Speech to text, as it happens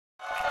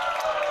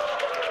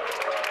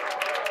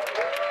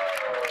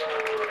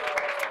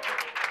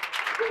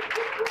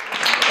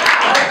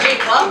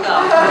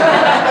Welcome.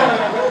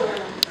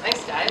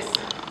 Thanks, guys.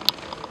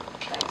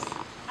 Thanks.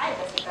 Hi,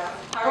 Jessica.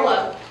 How are you?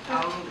 Hello.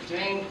 I'm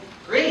doing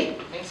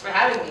great. Thanks for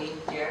having me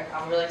here.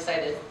 I'm really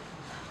excited.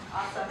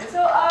 Awesome.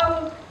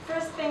 So,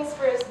 first things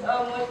first,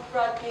 what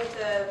brought you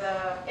to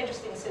the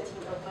interesting city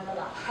of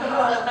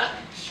Manila?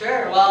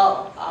 Sure.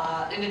 Well,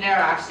 Indinero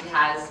actually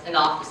has an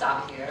office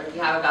out here. We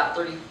have about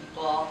 30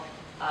 people.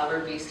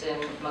 We're based in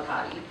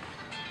Makati.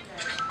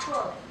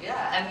 Cool.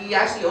 Yeah, and we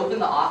actually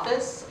opened the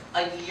office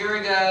a year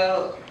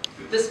ago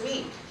this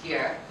week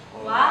here.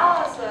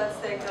 Wow, so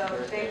it's like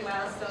a big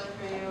milestone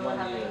for you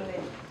having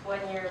the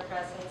 1-year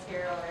presence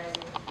here already.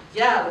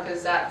 Yeah,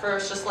 because at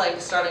first, just like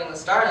starting the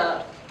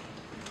startup,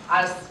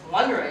 I was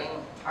wondering,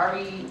 are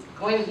we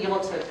going to be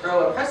able to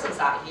grow a presence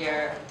out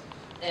here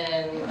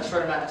in a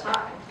short amount of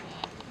time?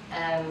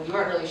 And we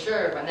weren't really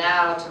sure, but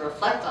now to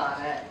reflect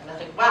on it, and I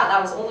think, wow,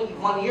 that was only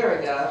 1 year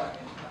ago.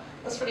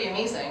 That's pretty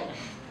amazing.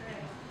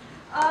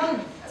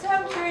 So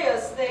I'm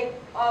curious, like,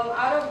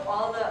 out of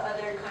all the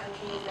other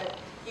countries that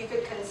you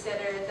could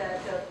consider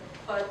to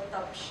put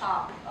up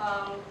shop,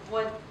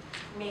 what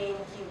made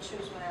you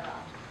choose Manila?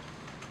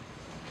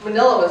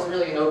 Manila was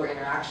really a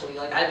no-brainer, actually.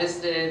 Like, I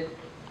visited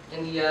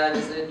India,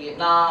 visited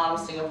Vietnam,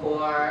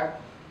 Singapore.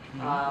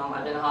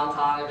 I've been to Hong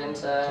Kong. I've been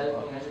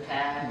to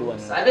Japan.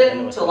 So I've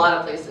been to a lot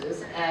of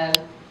places. And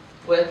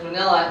with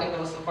Manila, I think the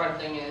most important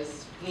thing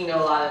is we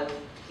know a lot of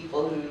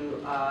people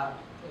who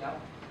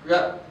grew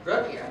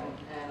up here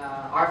and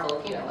are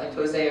Filipino. Like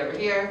Jose over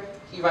here,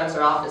 he runs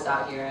our office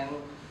out here, and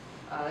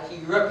he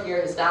grew up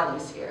here. His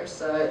family's here,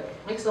 so it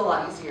makes it a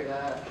lot easier to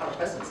have a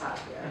presence out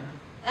here.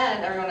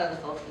 And everyone in the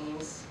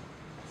Philippines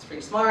is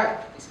pretty smart.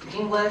 They speak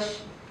English.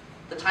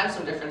 The time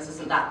zone difference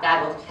isn't that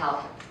bad with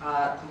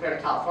compared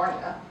to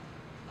California,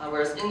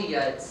 whereas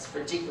India, it's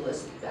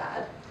ridiculously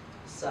bad.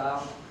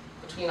 So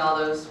between all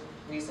those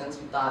reasons,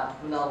 we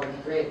thought Manila would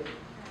be great.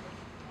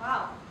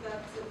 Wow,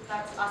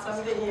 that's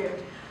awesome to hear.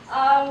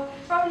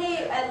 Probably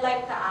I'd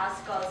like to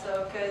ask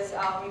also, because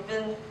we've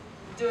been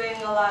doing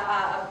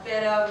a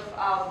bit of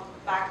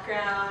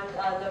background,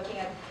 looking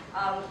at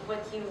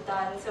what you've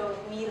done. So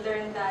we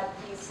learned that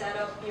you set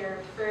up your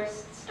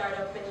first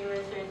startup when you were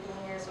 13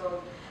 years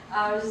old.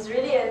 Which is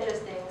really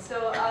interesting.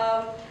 So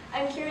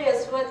I'm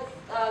curious, what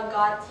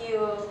got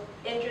you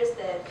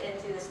interested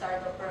into the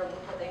startup world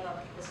and putting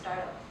up the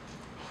startup?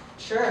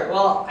 Sure.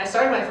 Well, I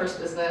started my first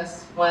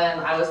business when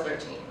I was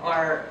 13,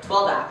 or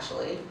 12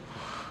 actually.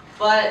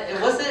 But it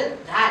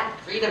wasn't that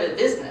great of a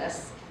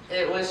business.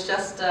 It was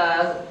just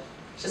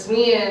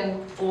me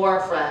and 4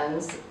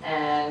 friends,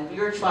 and we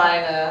were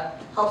trying to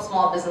help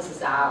small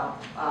businesses out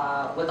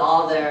with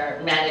all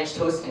their managed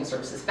hosting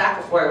services, back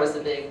before it was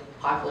a big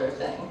popular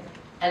thing.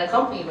 And a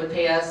company would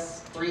pay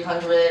us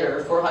 $300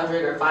 or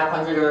 $400 or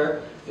 $500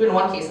 or even in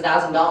one case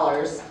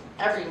 $1,000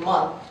 every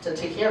month to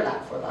take care of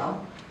that for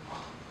them.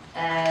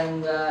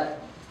 And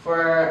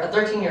for a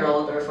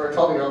 13-year-old or for a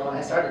 12-year-old when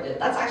I started it,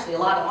 that's actually a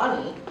lot of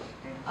money.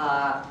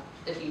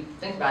 If you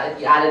think about it, if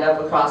you add it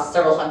up across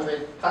several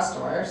hundred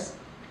customers.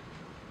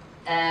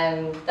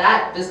 And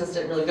that business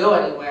didn't really go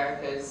anywhere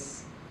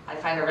because I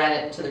kind of ran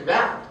it to the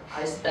ground.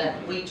 I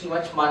spent way too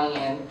much money,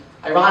 and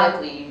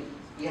ironically,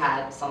 we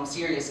had some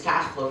serious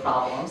cash flow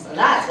problems, and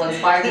that's what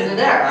inspired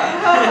Indinero.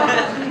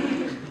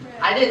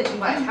 I didn't do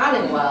my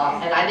accounting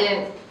well, and I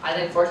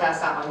didn't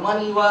forecast out my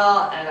money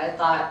well, and I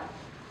thought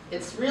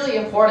it's really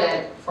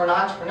important for an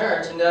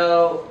entrepreneur to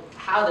know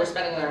how they're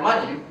spending their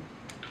money.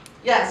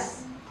 Yes,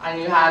 I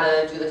knew how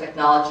to do the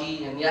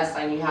technology, and yes,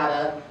 I knew how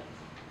to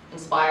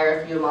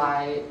inspire a few of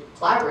my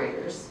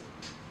collaborators,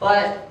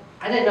 but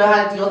I didn't know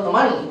how to deal with the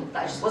money.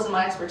 That just wasn't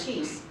my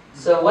expertise.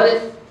 So what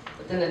if,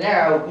 with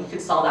Indinero, we could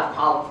solve that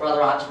problem for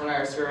other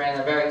entrepreneurs who are in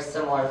a very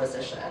similar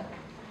position?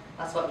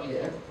 That's what we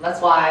do.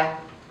 That's why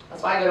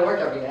I go to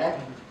work every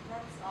day.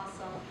 That's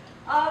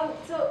awesome.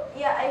 So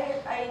yeah,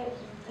 I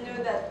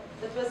knew that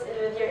it was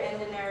with your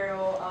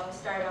Indinero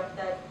startup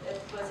that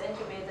it was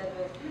incubated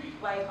with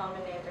Y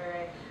Combinator,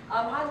 right?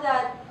 How did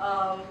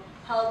that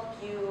help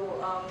you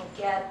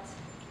get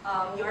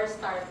your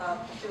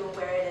startup to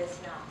where it is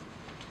now?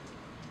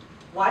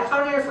 Y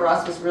Combinator for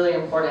us was really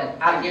important.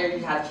 Out here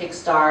you have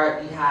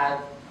Kickstart, you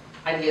have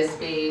Idea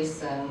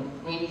Space, and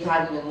maybe you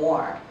have even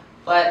more.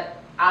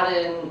 But out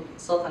in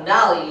Silicon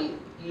Valley,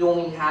 you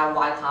only have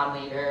Y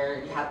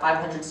Combinator, you have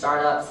 500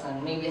 startups,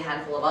 and maybe a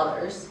handful of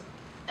others.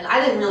 And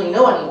I didn't really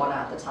know anyone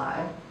at the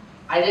time.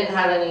 I didn't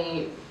have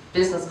any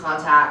business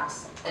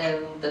contacts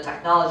in the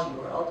technology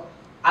world.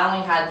 I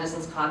only had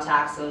business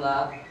contacts in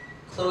the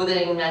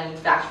clothing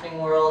manufacturing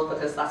world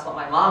because that's what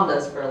my mom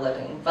does for a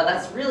living. But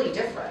that's really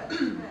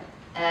different.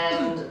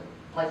 And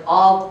like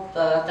all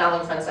the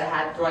family friends I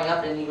had growing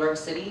up in New York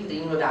City, they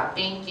knew about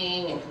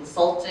banking and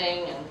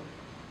consulting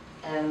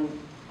and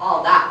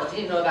all that, but they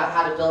didn't know about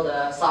how to build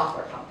a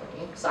software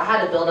company. So I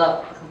had to build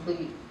up a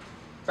complete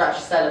fresh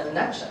set of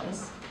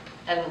connections.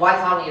 And Y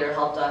Combinator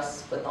helped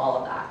us with all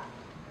of that.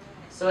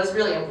 So it's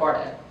really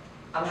important.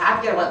 I'm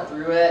happy I went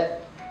through it,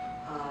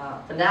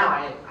 but now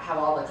I have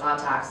all the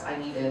contacts I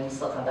need in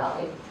Silicon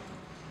Valley.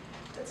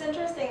 It's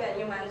interesting that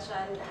you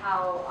mentioned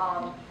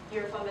how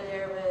you're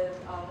familiar with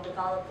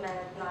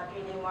development, not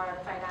really more on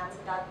finance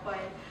at that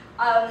point.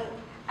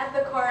 At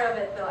the core of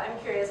it, though, I'm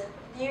curious.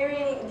 Do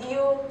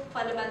you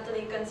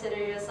fundamentally consider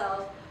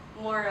yourself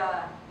more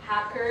a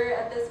hacker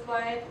at this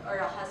point, or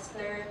a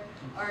hustler,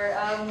 or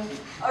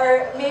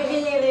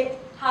maybe like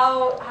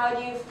how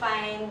have you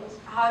found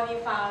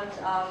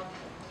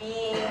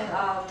being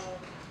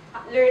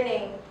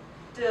learning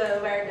to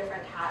wear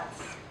different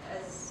hats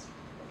as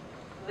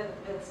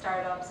with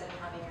startups and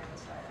having your own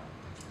startup?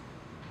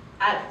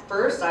 At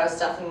first, I was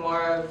definitely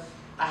more of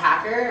a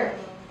hacker.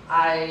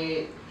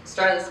 I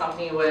started this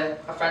company with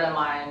a friend of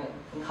mine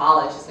in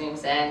college. His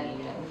name's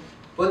Andy, and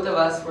both of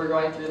us were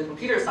going through the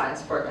computer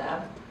science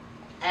program,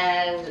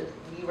 and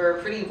we were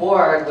pretty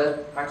bored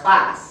with our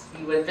class.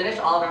 We would finish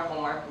all of our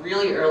homework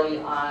really early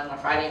on a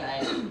Friday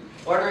night,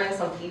 order in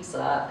some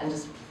pizza, and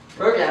just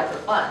program for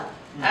fun.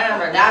 I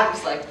remember now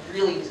he's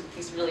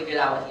really good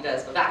at what he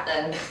does, but back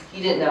then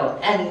he didn't know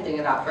anything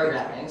about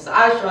programming. So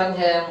I was showing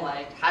him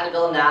like how to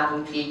build an app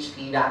in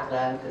PHP back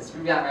then, because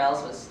Ruby on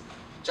Rails was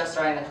just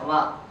starting to come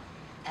up,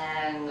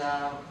 and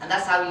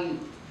that's how we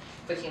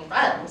became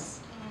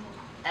friends.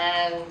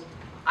 And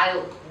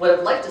I would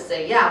have liked to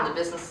say, yeah, I'm the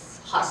business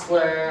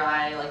hustler.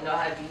 I know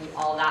how to do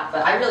all that,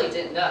 but I really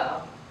didn't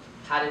know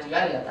how to do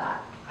any of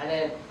that.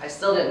 I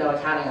still didn't know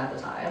accounting at the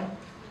time.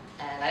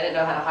 And I didn't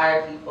know how to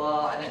hire people,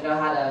 I didn't know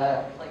how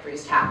to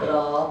raise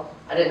capital,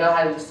 I didn't know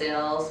how to do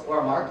sales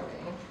or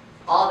marketing.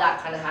 All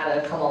that kind of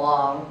had to come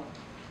along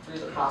through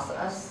the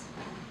process.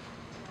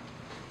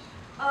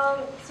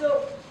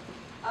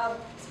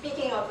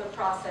 Speaking of the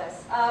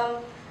process,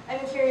 I'm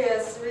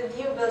curious, with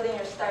you building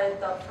your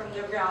startup from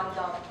the ground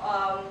up,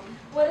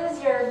 what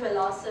is your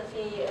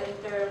philosophy in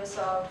terms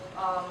of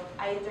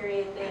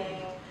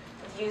iterating?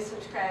 Do you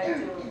subscribe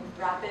to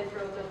rapid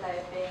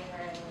prototyping,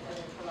 or any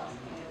other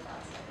philosophy of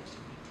that side?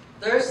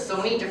 There's so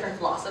many different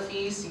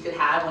philosophies you could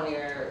have when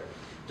you're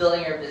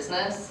building your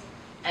business.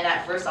 And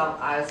at first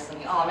I was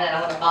thinking, oh man,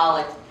 I want to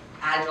follow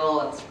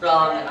Agile and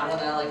Scrum, and I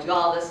want to do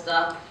all this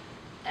stuff.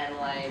 And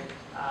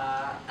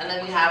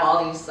then you have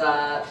all these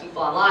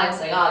people online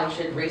saying, oh, you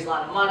should raise a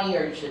lot of money,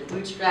 or you should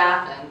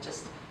bootstrap, and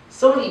just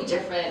so many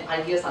different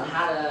ideas on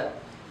how to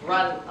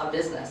run a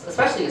business,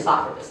 especially a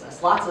software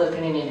business. Lots of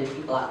opinionated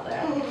people out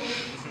there.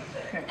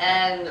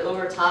 And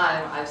over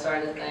time, I've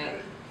started to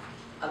think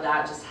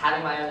about just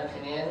having my own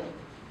opinion,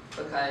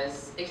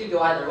 because it could go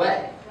either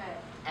way.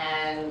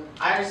 And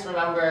I just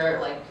remember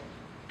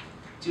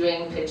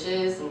doing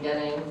pitches and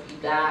getting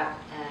feedback,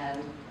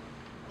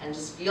 and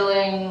just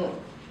feeling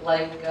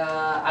like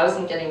I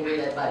wasn't getting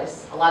great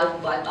advice. A lot of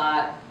people I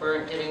thought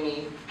weren't giving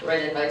me the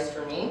right advice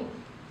for me.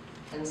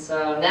 And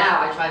so now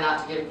I try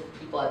not to give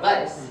people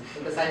advice,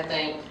 because I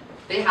think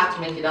they have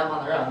to make it up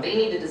on their own. They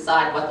need to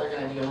decide what they're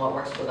going to do and what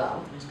works for them.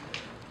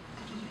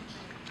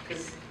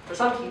 Because for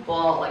some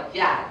people,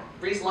 yeah,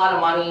 raise a lot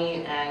of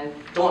money and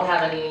don't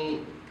have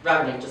any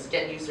revenue. Just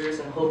get users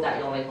and hope that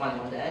you'll make money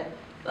one day.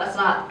 But that's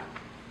not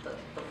the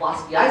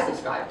philosophy I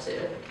subscribe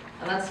to.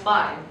 And that's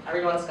fine.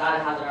 Everyone's got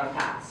to have their own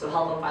path, so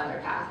help them find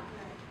their path.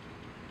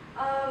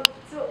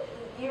 So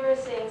you were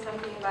saying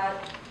something about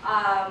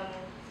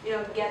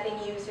getting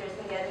users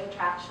and getting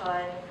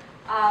traction.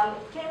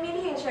 Maybe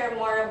you can share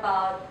more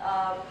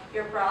about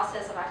your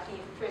process of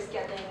actually first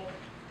getting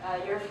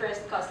your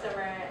first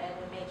customer and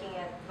making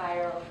it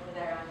viral from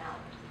there on out?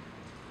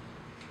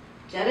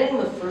 Getting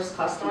the first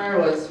customer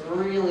was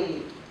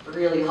really,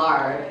 really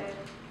hard,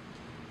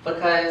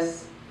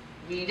 because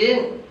we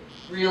didn't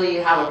really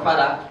have a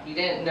product. We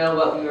didn't know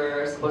what we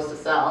were supposed to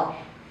sell.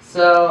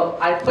 So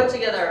I put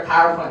together a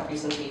PowerPoint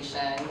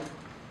presentation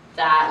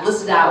that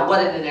listed out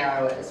what an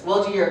Indinero is.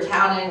 We'll do your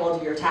accounting, we'll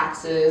do your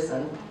taxes,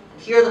 and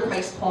here are the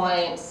price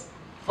points.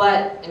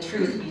 But in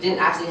truth, we didn't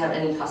actually have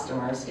any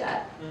customers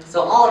yet.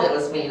 So all of it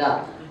was made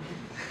up.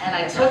 And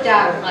I took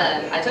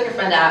a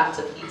friend out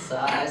to pizza,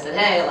 and I said,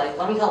 hey,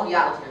 let me help you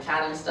out with your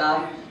accounting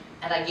stuff.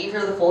 And I gave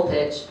her the full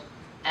pitch.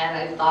 And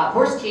I thought,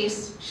 worst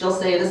case, she'll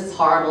say this is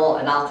horrible,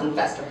 and I'll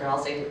confess to her.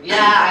 I'll say, yeah,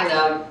 I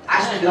know,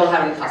 actually we don't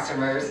have any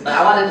customers, but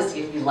I wanted to see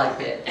if you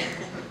liked it.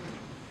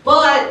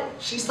 But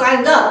she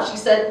signed up. She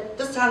said,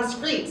 this sounds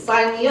great,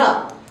 sign me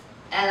up.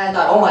 And I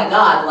thought, oh my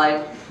god,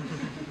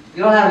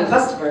 we don't have any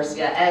customers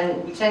yet,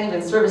 and we can't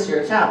even service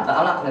your account, but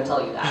I'm not going to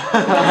tell you that.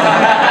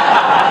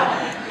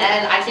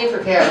 And I came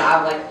prepared.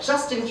 I'm like,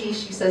 just in case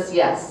she says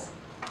yes.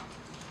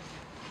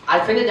 I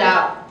printed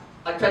out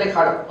a credit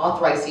card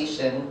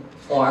authorization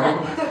form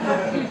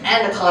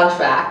and a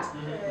contract,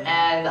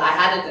 and I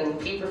had it in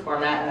paper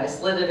format, and I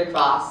slid it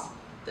across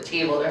the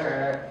table to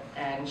her,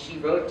 and she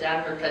wrote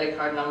down her credit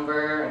card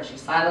number, and she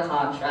signed the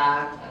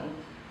contract,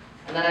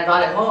 and then I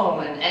brought it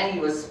home, and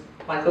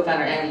my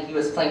co-founder Andy, he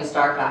was playing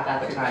StarCraft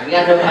at the time. We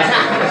had no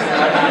customers,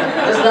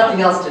 so there's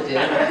nothing else to do.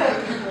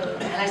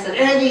 And I said,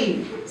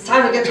 Andy, it's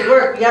time to get to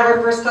work. We have our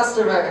first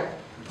customer.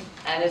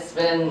 And it's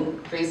been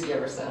crazy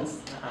ever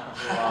since.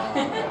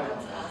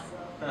 That's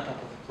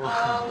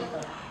awesome.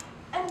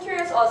 I'm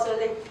curious also,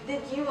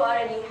 did you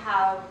already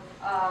have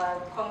a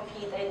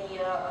concrete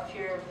idea of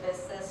your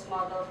business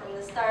model from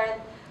the start?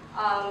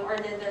 or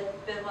did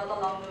it pivot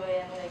along the way?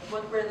 And like,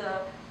 what were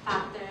the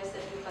factors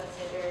that you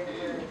considered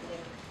were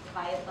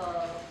like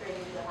vital for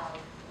you to have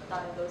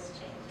done those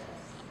changes?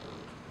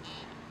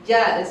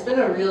 Yeah, it's been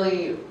a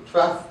really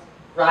rough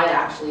ride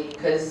actually,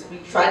 because we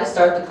tried to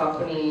start the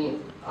company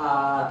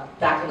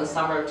back in the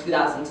summer of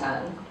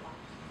 2010,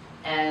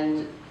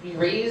 and we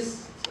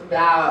raised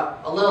about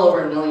a little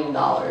over $1 million,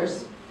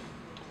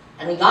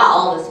 and we got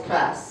all this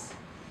press,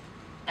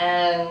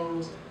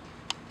 and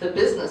the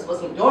business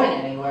wasn't going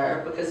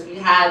anywhere because we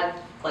had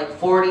like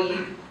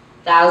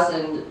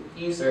 40,000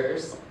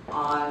 users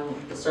on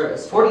the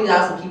service,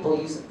 40,000 people,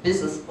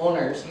 business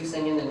owners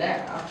using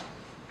Indinero.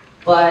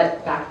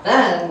 But back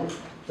then,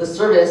 the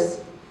service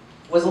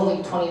was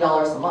only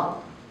 $20 a month,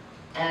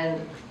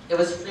 and it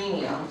was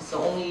freemium,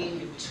 so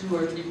only 2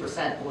 or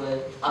 3%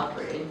 would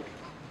upgrade.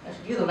 If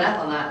you do the math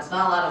on that, it's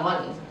not a lot of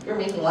money. You're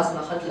making less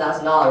than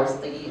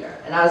 $100,000 a year,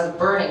 and I was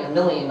burning $1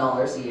 million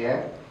a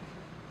year.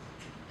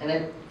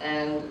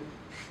 And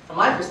from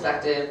my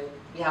perspective,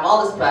 we have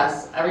all this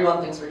press,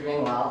 everyone thinks we're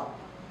doing well,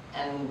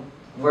 and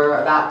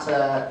we're about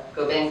to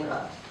go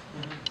bankrupt.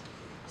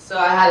 So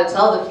I had to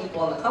tell the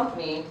people in the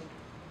company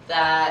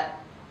that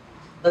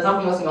the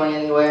company wasn't going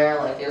anywhere,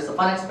 like it was a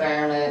fun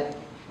experiment.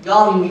 We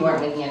all knew we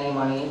weren't making any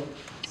money,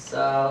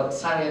 so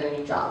it's time to get a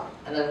new job.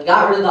 And then we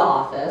got rid of the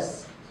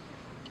office,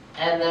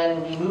 and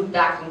then we moved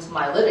back into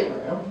my living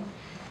room,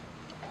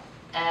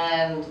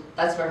 and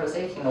that's where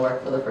Jose came to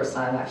work for the first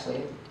time,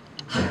 actually.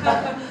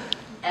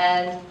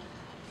 and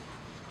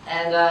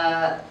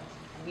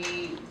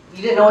we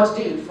didn't know what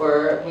to do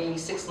for maybe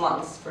 6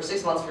 months. For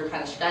 6 months, we were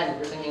kind of stranded. We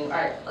were thinking, all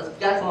right, we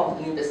got to come up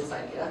with a new business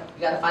idea.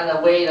 We got to find a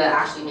way to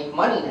actually make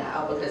money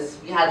now, because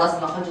we had less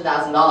than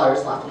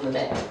 $100,000 left in the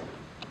bank,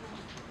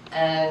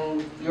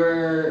 and we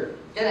were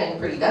getting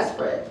pretty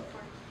desperate.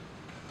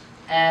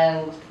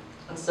 And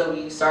so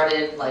we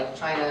started like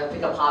trying to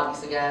pick up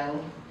hobbies again.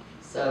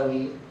 So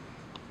we,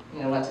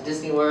 went to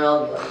Disney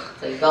World. We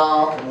played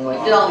golf, and we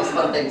did all these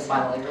fun things.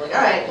 Finally, we're like,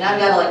 all right, now we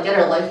got to get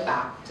our life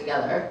back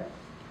together.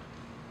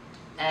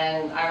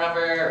 And I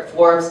remember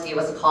Forbes gave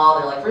us a call.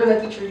 They're like, we're going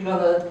to feature you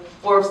on the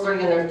Forbes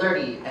 30 under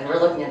 30. And we're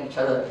looking at each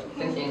other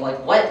thinking, like,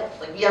 what?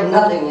 Like, we have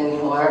nothing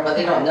anymore, but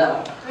they don't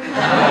know.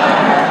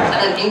 And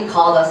then Inc.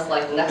 called us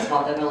like the next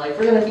month, and they're like,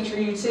 we're going to feature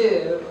you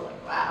too. We're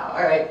like, wow,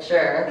 all right,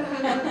 sure.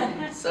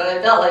 So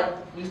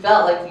we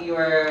felt like we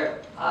were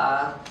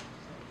con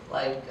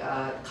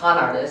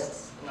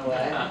artists in a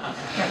way.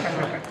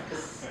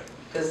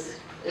 Because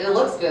it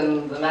looks good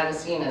in the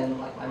magazine, and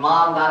like my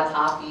mom got a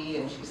copy,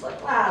 and she's like,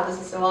 wow,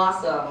 this is so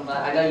awesome, but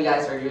I know you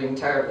guys are doing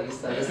terribly,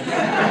 so this is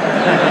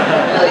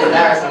really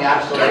embarrassing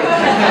actually.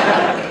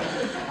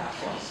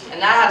 And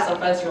now I have some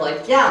friends who are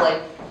like, yeah,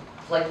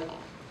 like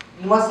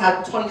you must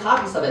have 20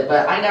 copies of it,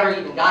 but I never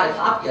even got a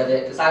copy of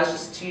it because I was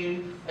just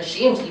too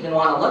ashamed to even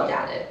want to look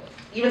at it.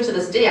 Even to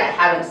this day, I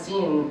haven't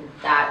seen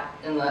that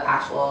in the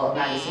actual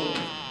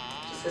magazine.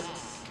 Just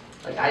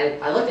like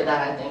I look at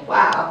that and I think,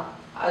 wow,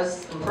 I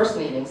was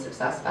impersonating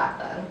success back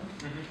then.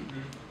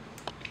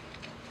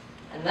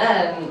 And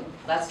then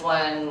that's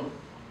when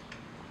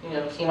we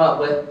came up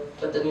with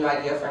the new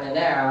idea for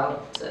Indinero.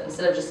 So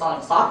instead of just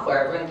selling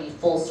software, we're going to be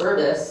full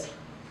service.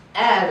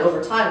 And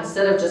over time,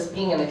 instead of just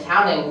being an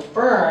accounting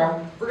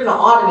firm, we're going to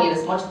automate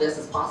as much of this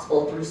as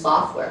possible through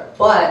software.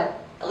 But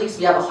at least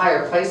we have a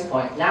higher price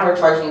point. Now we're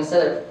charging,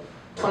 instead of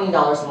 $20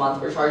 a month,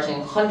 we're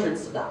charging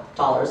hundreds of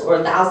dollars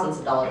or thousands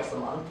of dollars a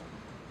month.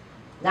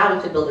 Now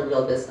we could build a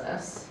real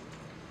business.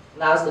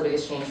 And that was the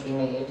biggest change we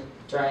made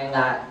during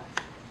that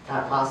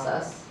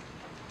process.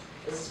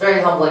 It's very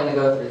humbling to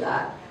go through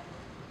that.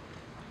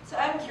 So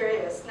I'm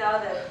curious, now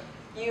that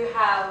you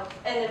have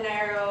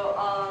Indinero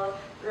all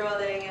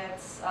rolling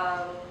its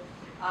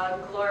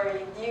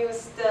glory, do you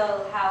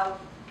still have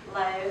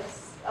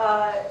lives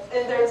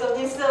in terms of,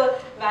 do you still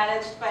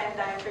manage to find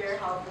time for your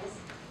hobbies?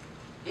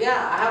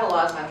 Yeah, I have a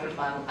lot of time for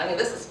fun. I mean,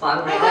 this is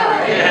fun right now,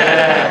 right?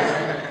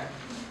 Yeah.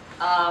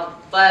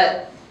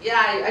 But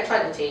yeah, I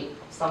try to take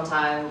some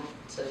time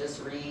to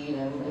just read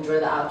and enjoy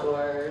the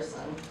outdoors.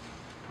 And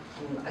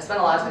I spend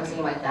a lot of time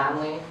seeing my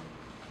family,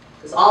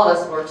 because all of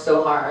us work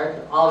so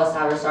hard. All of us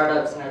have our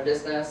startups and our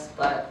business,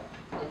 but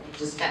you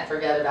just can't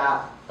forget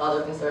about the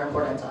other things that are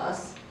important to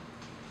us.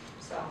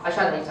 So I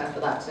try to make time for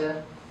that too.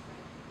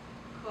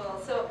 Cool.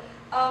 So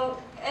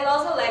I'd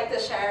also like to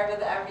share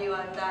with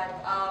everyone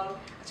that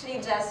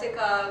actually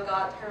Jessica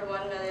got her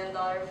 $1 million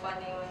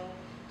funding when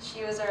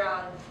she was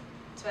around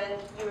 20,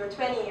 you were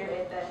 20 years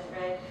old then,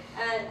 right?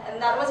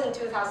 And that was in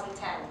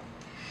 2010.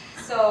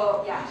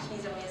 So yeah,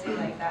 she's amazing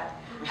like that.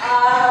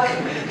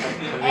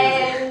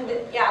 And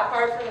yeah,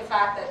 apart from the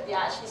fact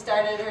that she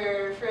started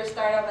her first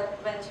startup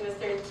when she was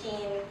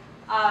 13,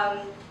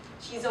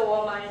 she's a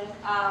woman.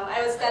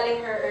 I was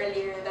telling her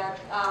earlier that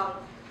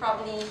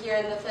probably here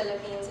in the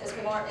Philippines it's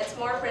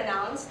more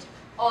pronounced,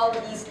 all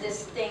these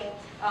distinct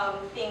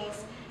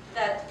things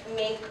that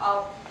make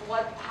up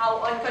how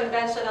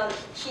unconventional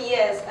she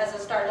is as a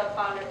startup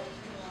founder.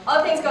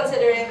 All things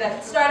considering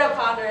that startup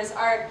founders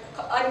are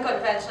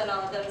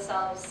unconventional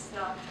themselves.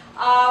 No?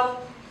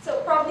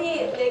 So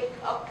probably like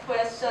a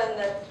question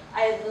that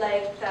I'd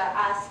like to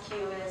ask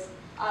you is,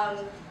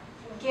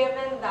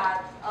 given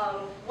that,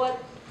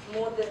 what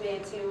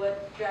motivates you,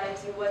 what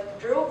drives you, what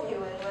drove you,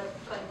 and what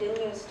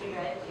continues to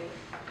drive you?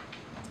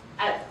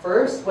 At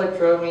first, what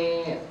drove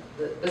me,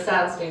 this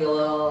sounds maybe a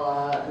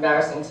little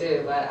embarrassing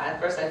too, but at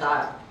first I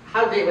thought,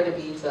 how great would it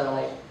be to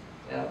like,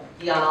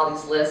 be on all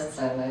these lists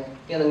and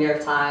be in the New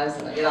York Times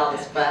and get all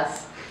this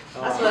press.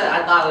 That's what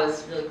I thought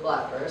was really cool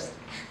at first.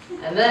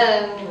 And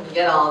then you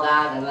get all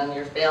that, and then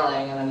you're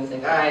failing, and then you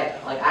think, all right,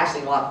 like I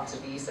actually want to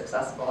be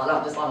successful. I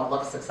don't just want to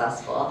look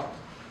successful.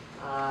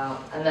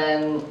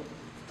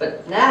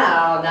 But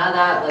now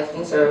that like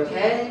things are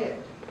okay,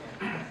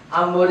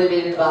 I'm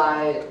motivated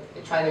by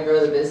trying to grow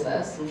the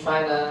business and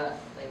trying to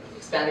like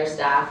expand your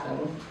staff and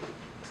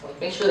like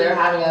make sure they're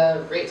having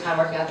a great time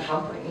working at the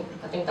company.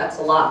 I think that's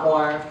a lot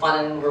more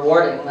fun and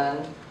rewarding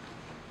than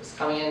just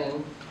coming in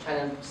and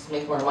trying to just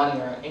make more money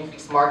or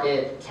increase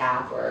market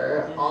cap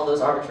or all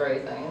those arbitrary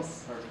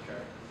things.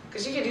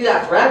 Because you could do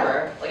that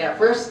forever. Like at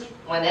first,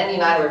 when Andy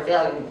and I were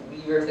failing,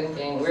 we were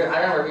thinking,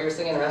 I remember we were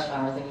sitting in a restaurant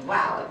and we were thinking,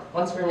 wow, like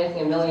once we're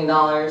making $1 million,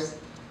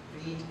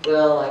 we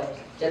will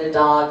like get a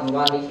dog and go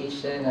on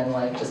vacation and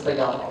like just play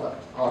golf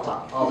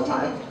all the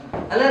time.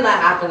 And then that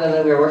happened, and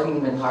then we were working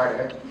even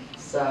harder.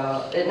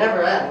 So it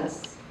never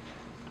ends.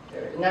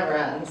 It never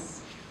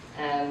ends.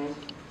 And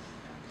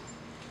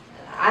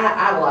I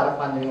have a lot of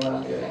fun doing what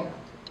I'm doing.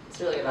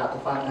 It's really about the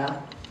fun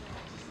now.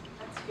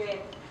 That's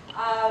great.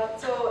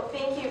 So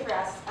thank you for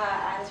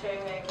answering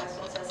my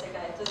questions,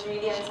 Jessica. It was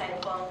really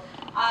insightful.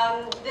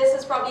 This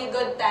is probably a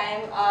good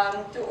time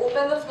to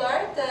open the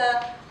floor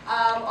to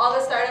all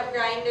the startup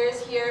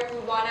grinders here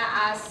who want to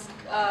ask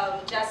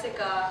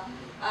Jessica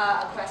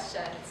a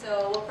question.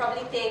 So we'll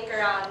probably take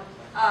around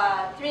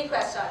 3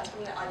 questions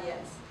from the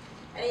audience.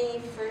 Any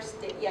first?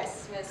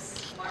 Yes,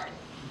 Ms. Margot.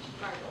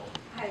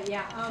 Hi,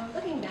 yeah.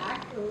 Looking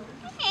back, with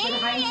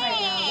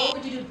hindsight now, what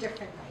would you do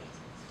differently?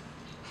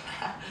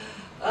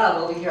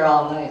 We'll be here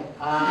all night.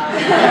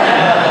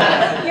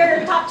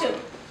 Your top 2.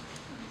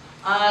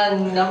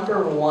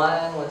 Number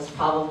 1 was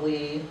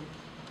probably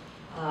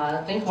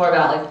think more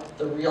about like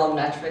the real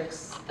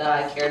metrics that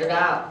I cared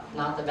about,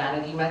 not the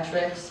vanity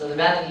metrics. So the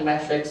vanity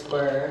metrics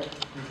were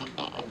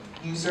like,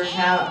 user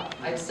count,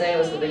 I'd say,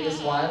 was the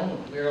biggest one.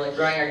 We were like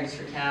growing our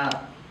user count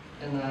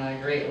in a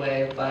great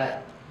way,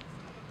 but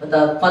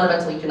the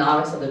fundamental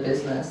economics of the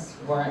business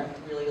weren't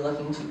really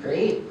looking too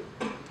great.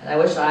 And I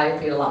wish I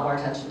paid a lot more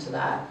attention to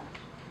that.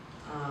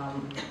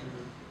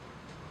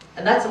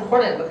 And that's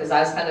important because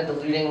I was kind of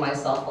deluding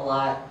myself a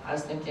lot. I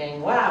was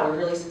thinking, wow, we're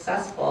really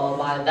successful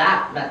by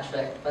that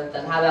metric, but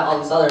then how about all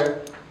these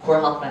other core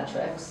health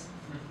metrics?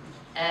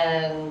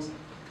 And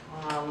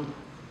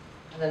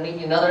then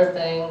maybe another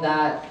thing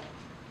that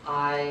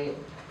I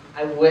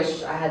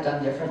wish I had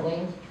done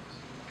differently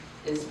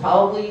is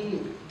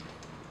probably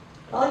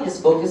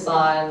just focus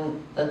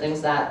on the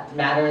things that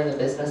matter in the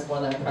business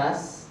more than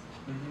press.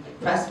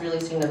 Like, press really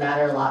seemed to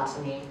matter a lot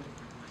to me.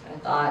 I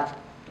thought,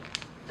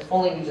 if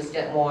only we just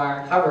get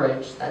more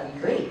coverage, that'd be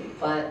great.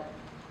 But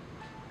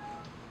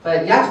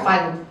you have to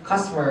find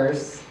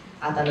customers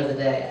at the end of the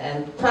day,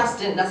 and press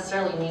didn't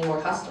necessarily mean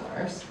more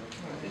customers.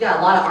 We got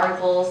a lot of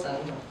articles,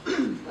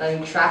 and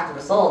you track the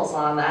results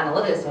on the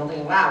analytics, and I'm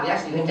thinking, wow, we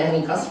actually didn't get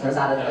any customers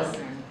out of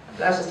this.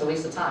 That's just a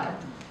waste of time.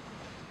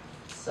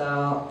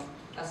 So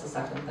that's the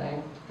second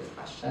thing. Good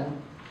question.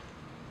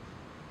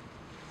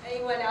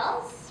 Anyone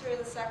else for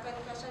the second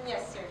question?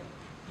 Yes, sir.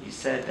 You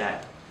said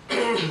that,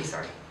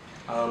 sorry,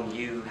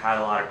 you had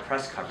a lot of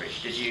press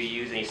coverage. Did you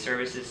use any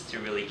services to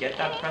really get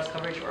that press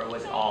coverage, or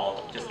was it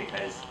all just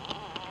because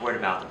word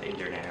of mouth of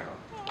Indinero?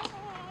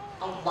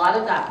 A lot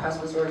of that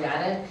press was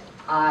organic.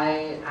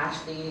 I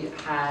actually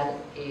had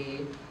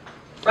a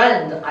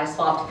friend I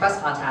swapped press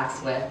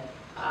contacts with.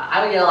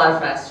 I would get a lot of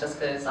press just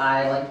because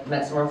I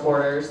met some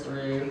reporters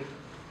through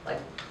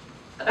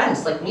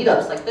events, like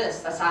meetups like this.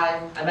 That's how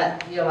I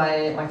met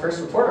my first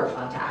reporter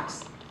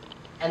contacts.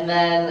 And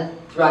then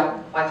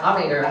throughout Y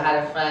Combinator, I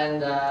had a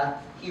friend,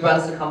 he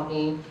runs a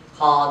company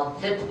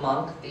called Hip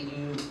Monk. They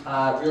do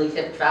really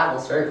hip travel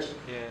search.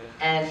 Yeah.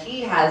 And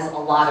he has a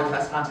lot of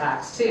press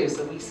contacts too,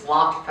 so we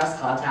swapped press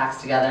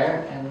contacts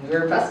together, and we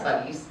were press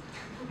buddies.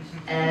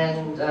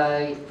 And,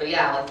 but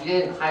yeah, we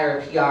didn't hire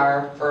a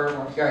PR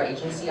firm or PR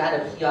agency. I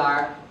had a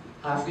PR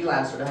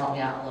freelancer to help me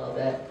out a little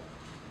bit.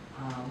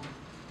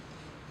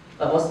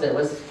 But most of it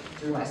was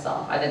through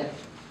myself. I didn't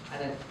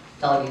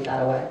delegate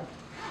that away.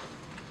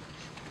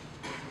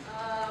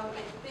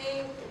 I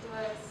think it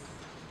was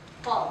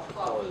Paul.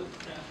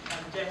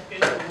 Jeff,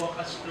 can you walk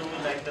us through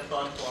the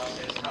thought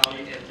process, how you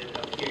ended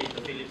up here in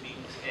the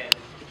Philippines, and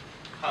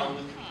how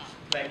would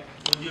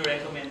you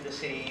recommend the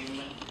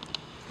same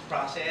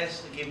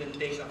process, give and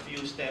take a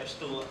few steps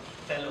to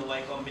fellow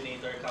Y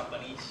Combinator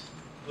companies?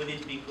 Would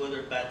it be good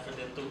or bad for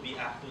them to be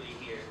actually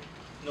here,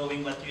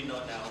 knowing what you know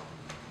now?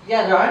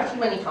 Yeah, there aren't too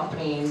many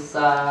companies,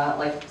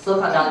 like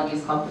Silicon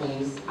Valley-based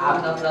companies,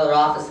 opening up another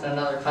office in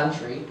another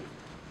country.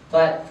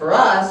 But for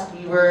us,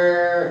 we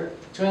were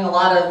doing a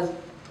lot of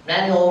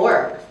manual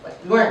work.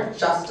 Like, we weren't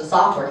just a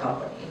software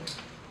company.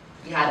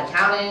 We had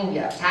accounting, we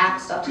had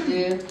tax stuff to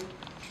do.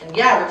 And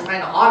yeah, we're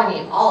trying to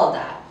automate all of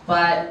that.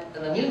 But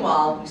in the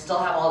meanwhile, we still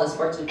have all this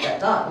work to get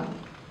done.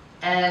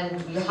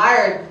 And we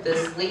hired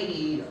this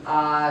lady,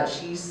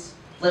 she's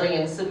living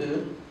in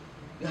Cebu.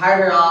 We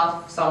hired her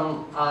off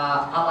some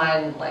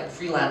online like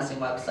freelancing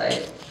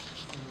website.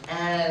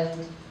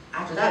 And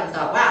after that, we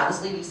thought, wow,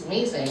 this lady's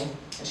amazing.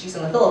 And she's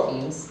in the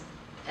Philippines.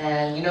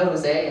 And you know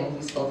Jose, and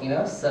he's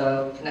Filipino,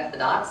 so connect the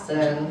dots,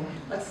 and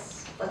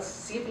let's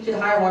see if we can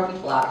hire more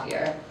people out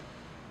here.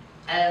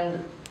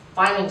 And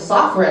finding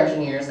software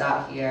engineers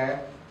out here,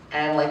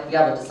 and like we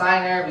have a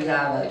designer, we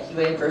have a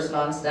QA person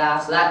on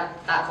staff, so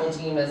that full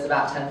team is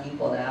about 10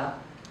 people now,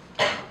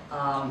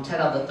 10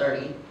 of the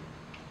 30.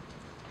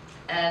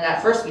 And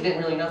at first we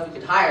didn't really know if we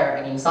could hire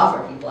any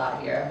software people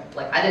out here.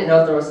 Like, I didn't know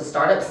if there was a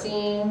startup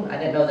scene, I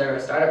didn't know there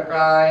was a startup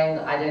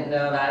grind, I didn't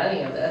know about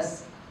any of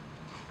this.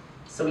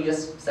 So we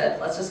just said,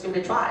 let's just give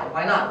it a try.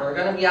 Why not? We're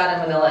going to be out in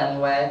Manila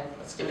anyway.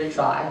 Let's give it a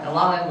try. And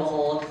long and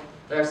behold,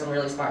 there are some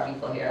really smart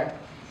people here.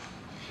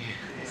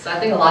 So I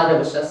think a lot of it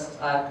was just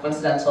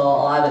coincidental. A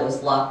lot of it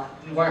was luck.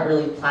 We weren't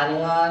really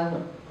planning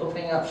on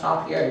opening up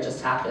shop here. It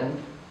just happened.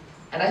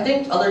 And I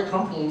think other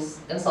companies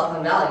in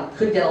Silicon Valley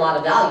could get a lot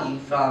of value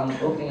from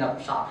opening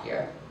up shop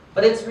here.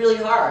 But it's really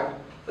hard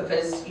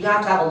because you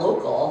have to have a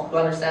local who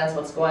understands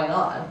what's going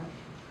on.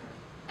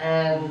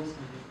 And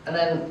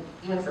then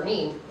even for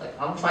me, like,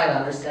 I'm trying to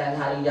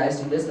understand how you guys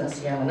do business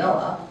here in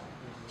Manila.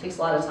 It takes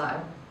a lot of time.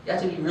 You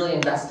have to be really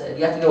invested.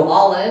 You have to go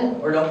all in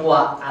or don't go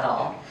out at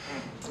all.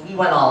 We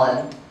went all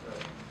in.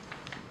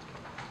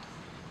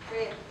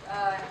 Great.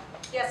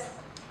 Yes.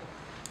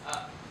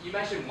 You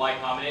mentioned Y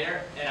Combinator,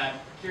 and I'm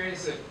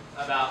curious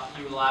about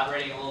you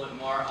elaborating a little bit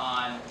more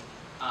on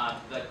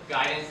the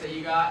guidance that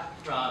you got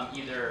from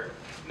either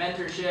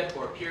mentorship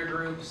or peer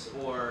groups,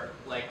 or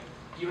like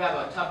you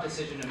have a tough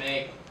decision to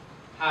make.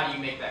 How do you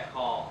make that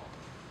call?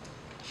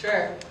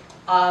 Sure.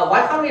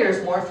 Y Combinator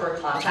is more for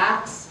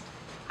contacts.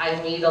 I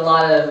made a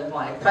lot of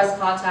my press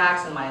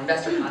contacts and my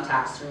investor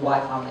contacts through Y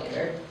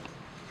Combinator.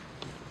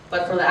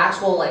 But for the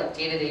actual like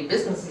day-to-day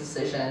business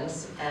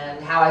decisions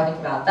and how I think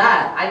about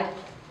that,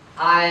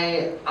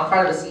 I'm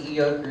part of a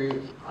CEO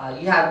group.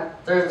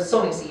 There's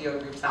so many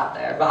CEO groups out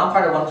there, but I'm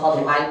part of one called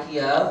the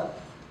YPO,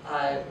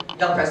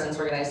 Young Presidents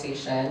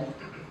Organization,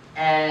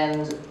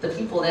 and the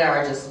people there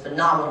are just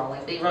phenomenal.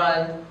 Like, they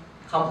run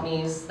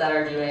companies that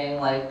are doing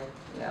like,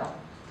 you know,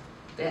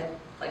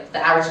 like the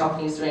average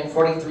company is doing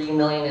 43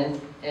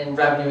 million in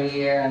revenue a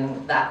year,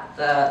 and that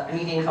the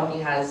median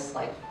company has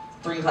like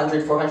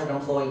 300, 400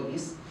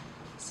 employees.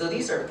 So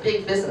these are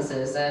big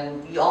businesses,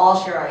 and we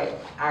all share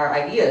our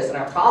ideas and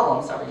our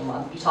problems every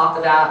month. We talk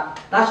about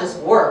not just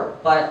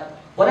work, but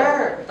what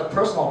are the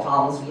personal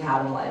problems we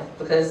have in life?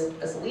 Because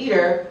as a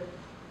leader,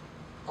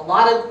 a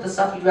lot of the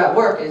stuff you do at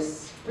work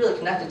is really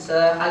connected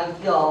to how you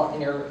feel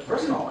in your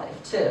personal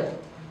life too.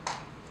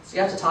 So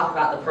you have to talk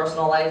about the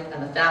personal life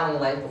and the family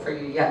life before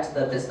you get to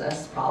the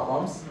business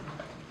problems.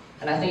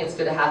 And I think it's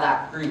good to have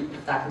that group,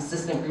 that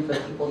consistent group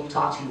of people you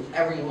talk to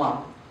every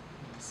month.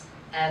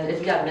 And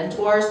if you have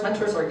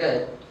mentors are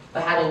good.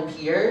 But having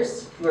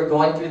peers who are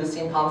going through the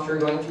same problems you're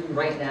going through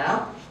right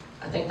now,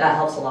 I think that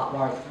helps a lot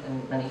more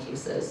in many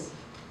cases.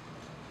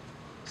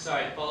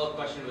 Sorry, follow-up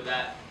question with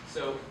that.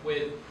 So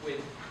with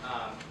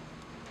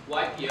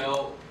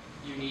YPO,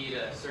 you need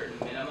a certain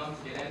minimum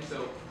to get in.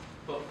 So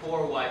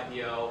before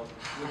YPO,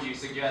 would you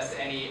suggest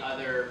any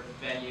other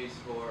venues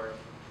for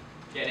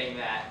getting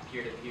that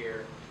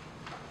peer-to-peer?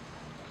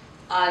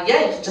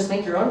 Yeah, you can just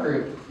make your own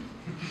group.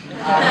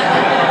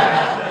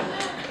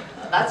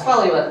 That's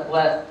probably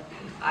what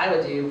I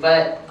would do,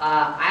 but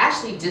I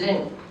actually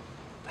didn't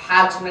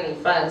have too many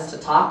friends to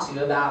talk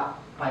to about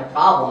my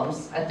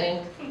problems. I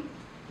think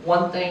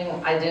one thing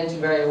I didn't do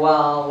very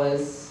well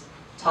was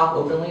talk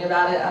openly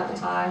about it at the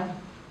time.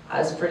 I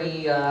was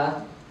pretty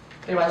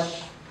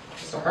much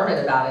just a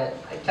hermit about it.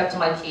 I kept in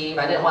my cave.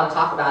 I didn't want to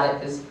talk about it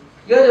because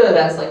you go to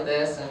events like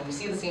this and you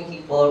see the same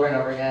people over and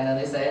over again, and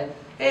they say,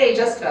 "Hey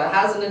Jessica,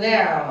 how's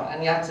Indinero?"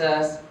 And you have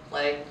to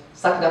like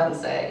suck it up and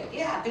say,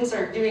 "Yeah, things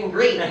are doing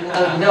great," even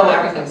though you know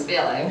everything's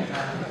failing.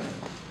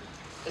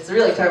 It's a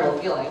really terrible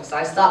feeling. So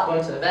I stopped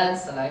going to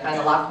events and I kind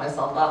of locked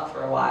myself up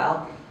for a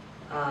while.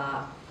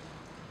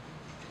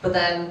 But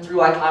then through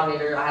Y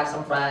Combinator, I have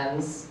some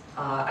friends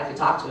I could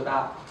talk to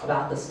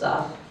about this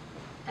stuff.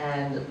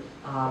 And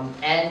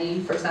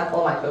Andy, for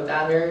example, my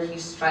co-founder,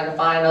 he's trying to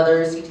find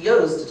other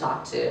CTOs to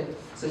talk to.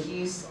 So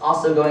he's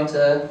also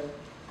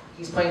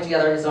he's putting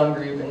together his own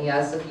group, and he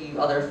has a few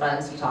other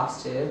friends he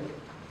talks to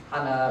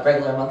on a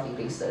regular monthly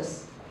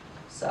basis.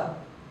 So,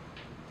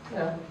 you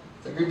know,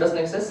 if the group doesn't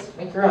exist,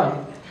 make your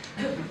own.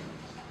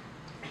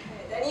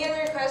 Any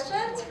other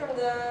questions from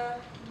the?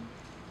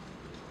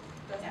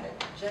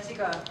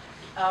 Jessica,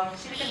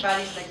 Silicon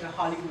Valley is like the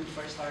Hollywood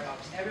for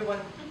startups.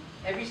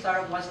 Every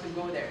startup wants to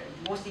go there.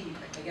 Mostly,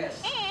 I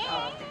guess,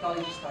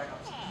 technology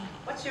startups.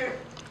 What's your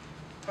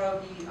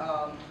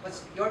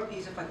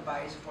piece of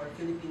advice for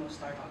Filipino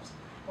startups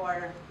who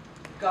are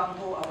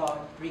gung-ho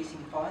about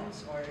raising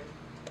funds or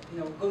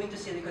going to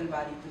Silicon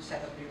Valley to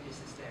set up their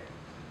business there?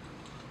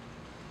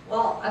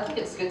 Well, I think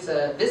it's good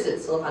to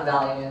visit Silicon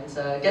Valley and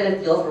to get a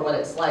feel for what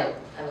it's like.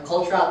 And the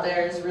culture out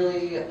there is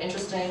really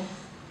interesting.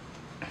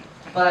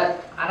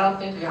 But I don't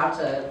think you have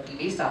to be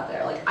based out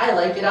there. Like, I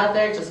like it out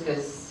there just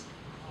because,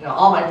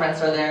 all my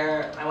friends are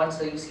there. I went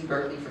to UC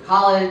Berkeley for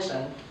college,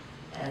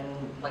 and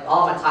like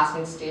all my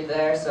classmates stayed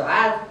there. So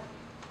I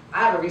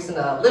have a reason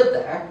to live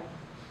there.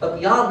 But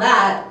beyond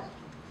that,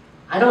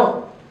 I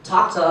don't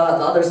talk to the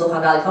other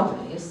Silicon Valley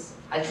companies.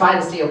 I try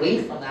to stay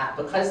away from that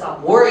because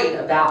I'm worried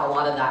about a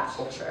lot of that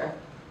culture.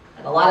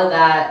 And a lot of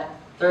that,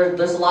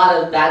 there's a lot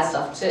of bad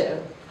stuff too.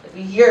 Like,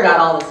 we hear about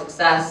all the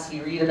success,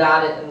 we read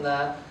about it in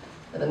the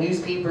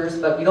newspapers,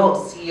 but we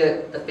don't see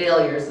the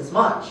failures as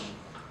much.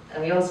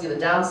 And we don't see the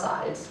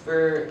downsides.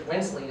 We're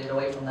insulated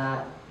away from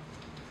that.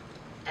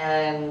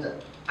 And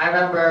I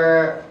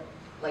remember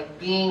like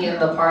being in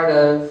the part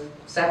of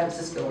San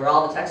Francisco where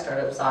all the tech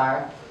startups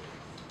are.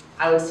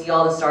 I would see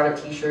all the startup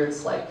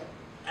t-shirts like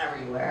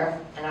everywhere,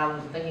 and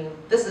I'm thinking,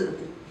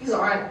 these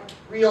aren't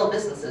real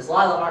businesses. A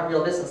lot of them aren't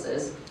real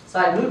businesses. So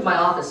I moved my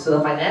office to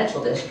the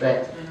financial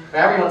district,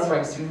 where everyone's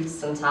wearing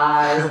suits and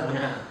ties, and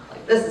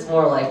like, this is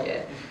more like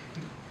it.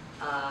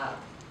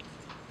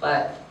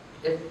 But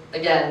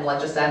again, like,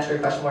 just to answer your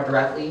question more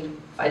directly,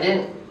 if I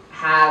didn't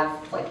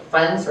have like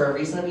friends or a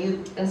reason to be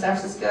in San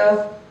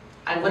Francisco,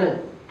 I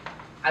wouldn't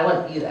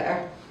be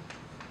there.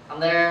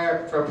 I'm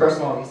there for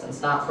personal reasons,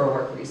 not for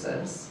work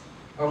reasons,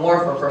 or more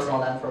for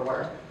personal than for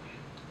work.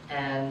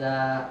 And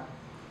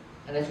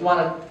if you want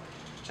to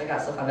check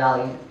out Silicon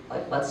Valley,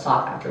 like, let's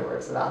talk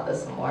afterwards about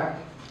this some more.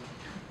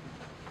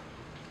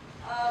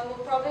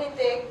 We'll probably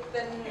take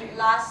the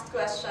last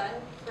question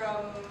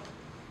from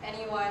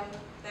anyone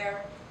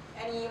there.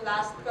 Any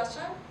last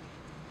question?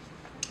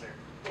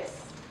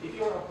 Yes. If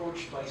you're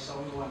approached by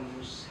someone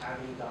who's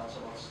having doubts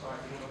about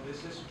starting a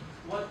business,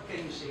 what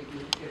can you say to a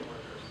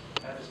worker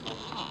at this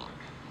moment?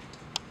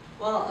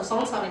 Well, if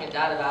someone's having a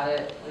doubt about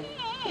it, like,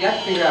 you have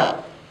to figure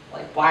out,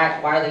 like,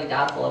 why are they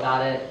doubtful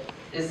about it?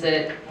 Is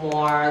it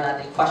more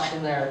that they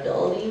question their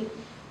ability,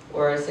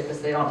 or is it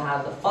because they don't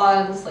have the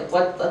funds? Like,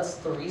 that's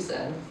the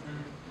reason?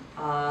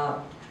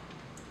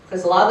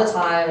 Because a lot of the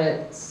time,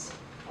 it's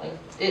like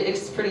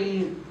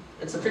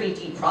it's a pretty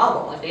deep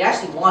problem. Like, they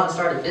actually want to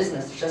start a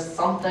business. It's just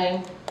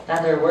something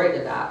that they're worried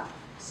about.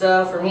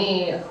 So for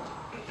me,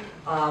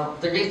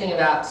 the great thing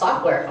about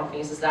software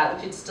companies is that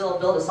we could still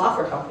build a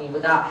software company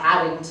without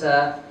having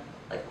to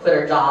like quit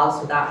our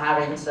jobs, without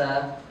having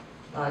to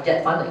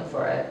get funding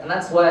for it. And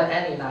that's what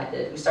Andy and I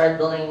did. We started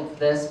building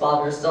this while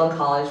we were still in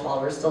college, while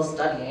we were still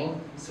studying,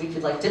 so we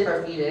could like dip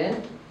our feet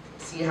in,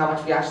 see how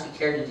much we actually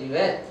care to do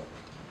it,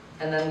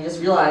 and then we just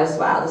realized,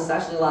 wow, this is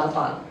actually a lot of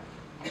fun.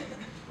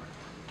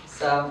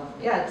 So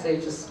yeah, I'd say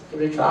just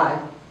give it a try.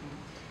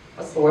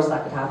 What's the worst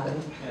that could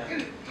happen?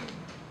 Yeah.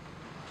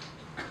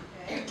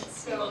 Okay.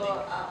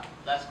 So,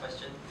 last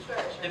question. Sure.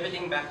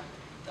 Pivoting back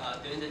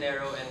to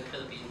Indinero and the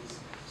Philippines.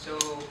 So,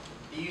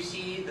 do you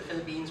see the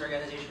Philippines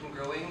organization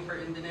growing for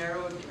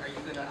Indinero? Are you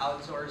going to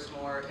outsource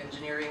more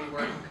engineering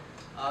work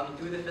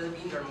to the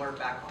Philippines, or more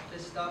back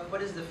office stuff?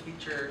 What is the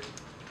future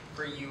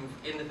for you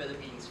in the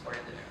Philippines for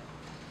Indinero?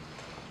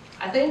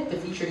 I think the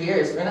future here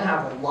is we're going to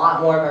have a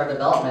lot more of our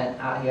development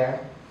out here.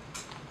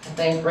 I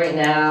think right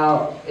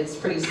now it's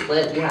pretty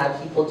split. We have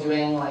people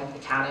doing like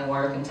accounting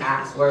work and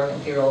tax work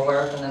and payroll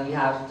work, and then we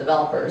have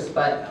developers.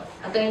 But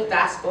I think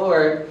fast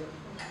forward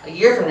a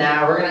year from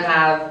now, we're going to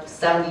have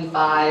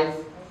 75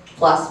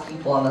 plus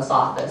people in this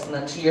office, and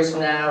then 2 years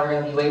from now, we're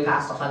going to be way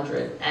past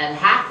 100. And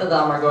half of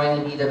them are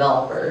going to be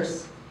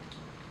developers,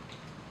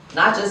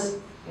 not just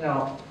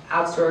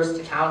outsourced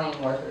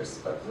accounting workers,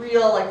 but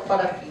real like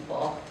product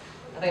people.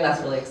 I think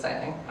that's really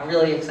exciting. I'm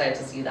really excited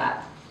to see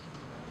that.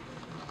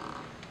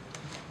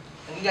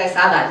 And you guys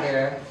have that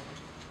here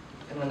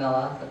in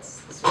Manila.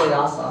 That's really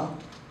awesome.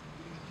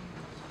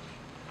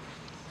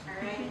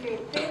 all right,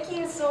 great. Thank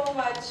you so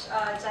much,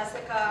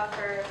 Jessica,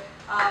 for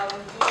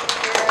being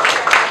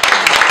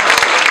here.